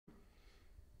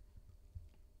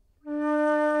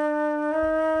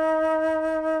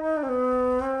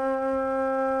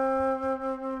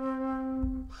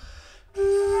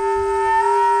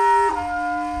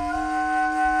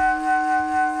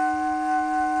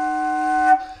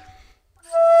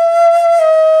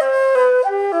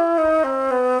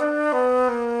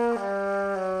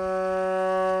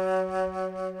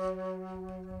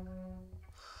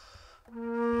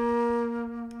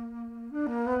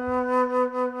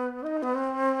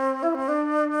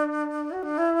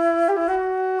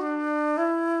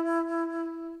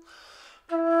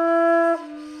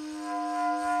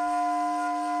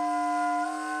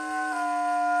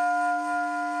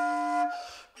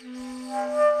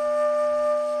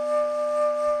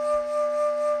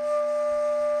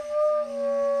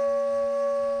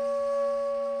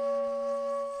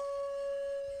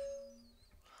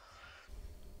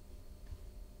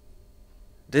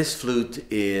This flute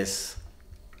is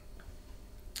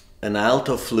an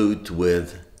Altoflute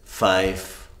with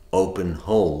 5 open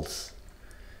holes.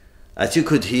 As you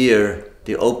could hear,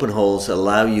 the open holes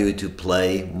allow you to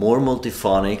play more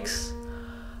multiphonics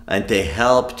and they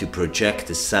help to project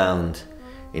the sound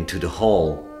into the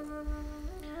hole.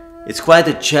 It's quite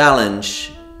a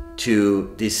challenge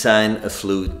to design a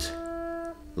flute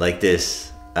like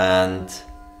this, and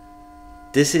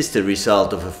this is the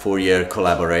result of a 4-year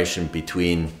collaboration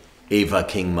between Eva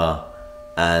Kingma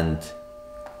and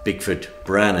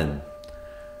Brannen.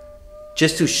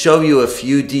 Just to show you a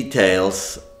few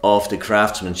details of the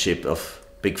craftsmanship of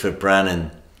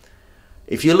Brannen.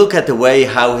 If you look at the way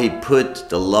how he put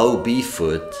the low B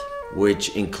foot,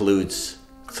 which includes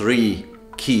 3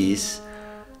 keys,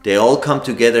 they all come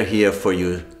together here for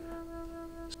your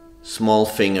small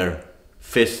finger,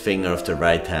 5th finger of the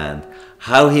right hand.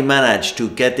 How he managed to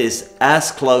get this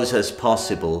as close as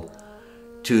possible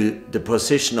to the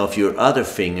position of your other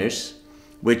fingers,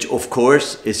 which of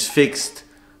course is fixed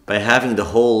by having the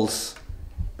holes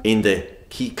in the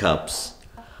key cups.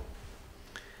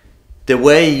 The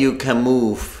way you can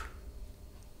move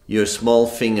your small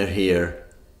finger here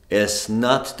is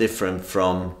not different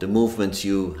from the movements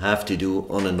you have to do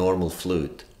on a normal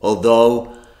flute,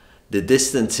 although the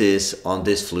distances on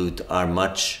this flute are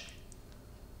much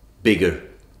bigger.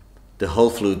 The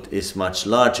whole flute is much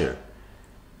larger.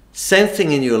 Same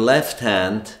thing in your left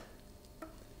hand.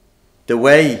 The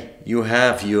way you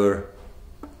have your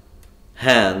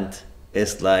hand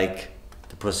is like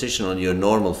the position on your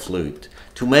normal flute.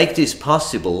 To make this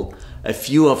possible, a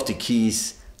few of the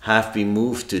keys have been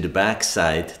moved to the back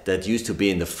side that used to be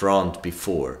in the front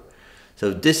before.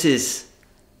 So this is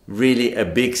really a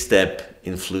big step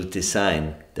in flute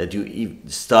design, that you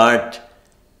start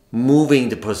moving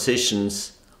the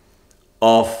positions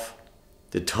of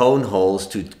the tone holes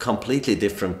to completely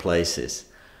different places.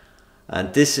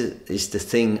 And this is the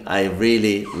thing I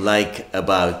really like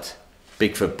about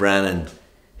Brannen,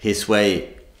 his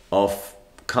way of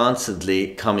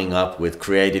constantly coming up with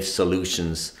creative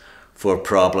solutions for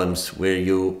problems where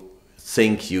you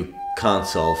think you can't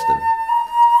solve them.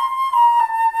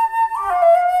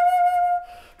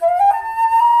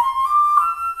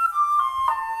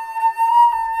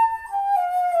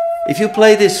 If you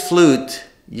play this flute,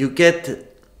 you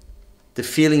get the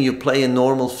feeling you play a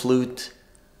normal flute.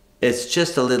 It's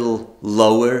just a little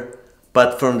lower,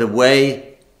 but from the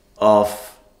way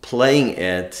of playing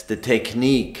it, the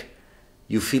technique,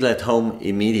 you feel at home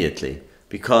immediately.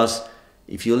 Because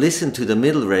if you listen to the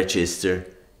middle register,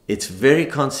 it's very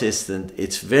consistent,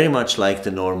 it's very much like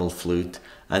the normal flute,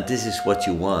 and this is what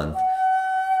you want.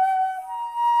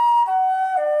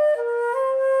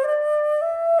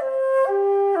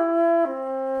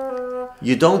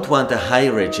 You don't want a high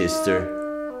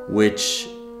register which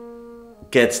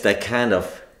gets that kind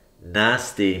of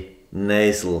nasty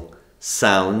nasal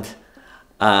sound.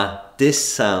 This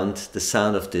sound, the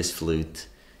sound of this flute,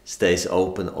 stays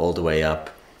open all the way up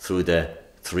through the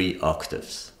 3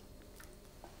 octaves.